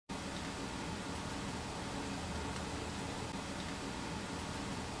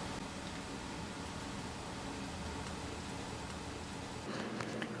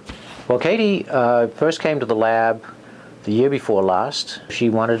Well, Katie first came to the lab the year before last. She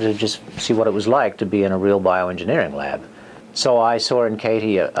wanted to just see what it was like to be in a real bioengineering lab. So I saw in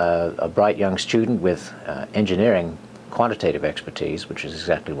Katie a bright young student with engineering quantitative expertise, which is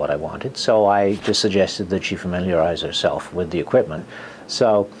exactly what I wanted. So I just suggested that she familiarize herself with the equipment.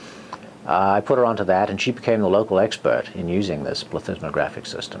 So I put her onto that, and she became the local expert in using this plethysmographic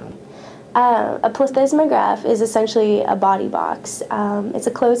system. A plethysmograph is essentially a body box. It's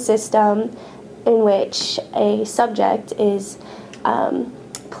a closed system in which a subject is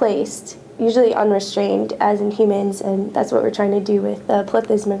placed, usually unrestrained, as in humans, and that's what we're trying to do with the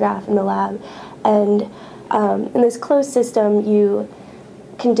plethysmograph in the lab. And in this closed system, you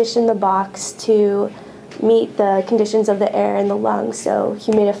condition the box to meet the conditions of the air in the lungs, so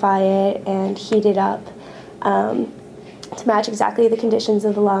humidify it and heat it up to match exactly the conditions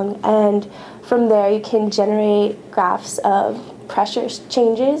of the lung. And from there you can generate graphs of pressure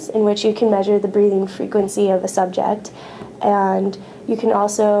changes in which you can measure the breathing frequency of a subject, and you can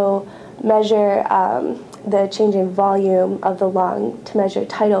also measure the change in volume of the lung to measure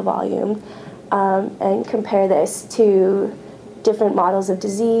tidal volume, and compare this to different models of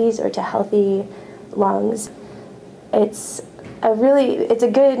disease or to healthy lungs. It's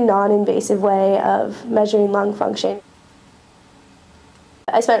a good non-invasive way of measuring lung function.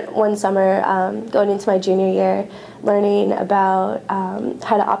 I spent one summer going into my junior year learning about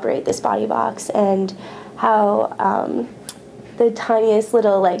how to operate this body box and how the tiniest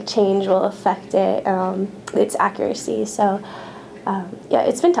little change will affect its accuracy. So yeah,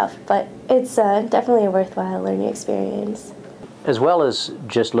 it's been tough, but it's definitely a worthwhile learning experience. As well as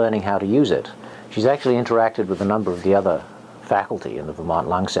just learning how to use it, she's actually interacted with a number of the other faculty in the Vermont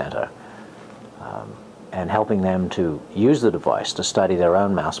Lung Center, and helping them to use the device to study their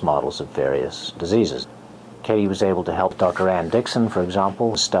own mouse models of various diseases. Katie was able to help Dr. Ann Dixon, for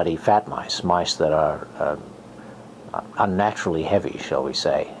example, study fat mice, mice that are unnaturally heavy, shall we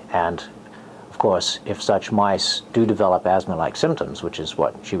say. And of course, if such mice do develop asthma-like symptoms, which is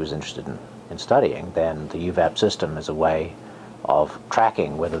what she was interested in studying, then the UVAP system is a way of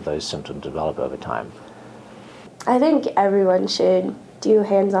tracking whether those symptoms develop over time. I think everyone should do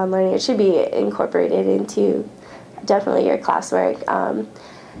hands-on learning. It should be incorporated into definitely your classwork,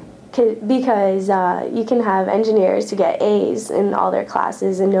 because you can have engineers who get A's in all their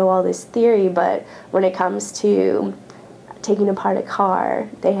classes and know all this theory, but when it comes to taking apart a car,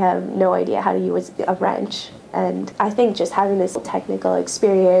 they have no idea how to use a wrench. And I think just having this technical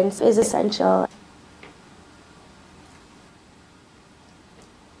experience is essential.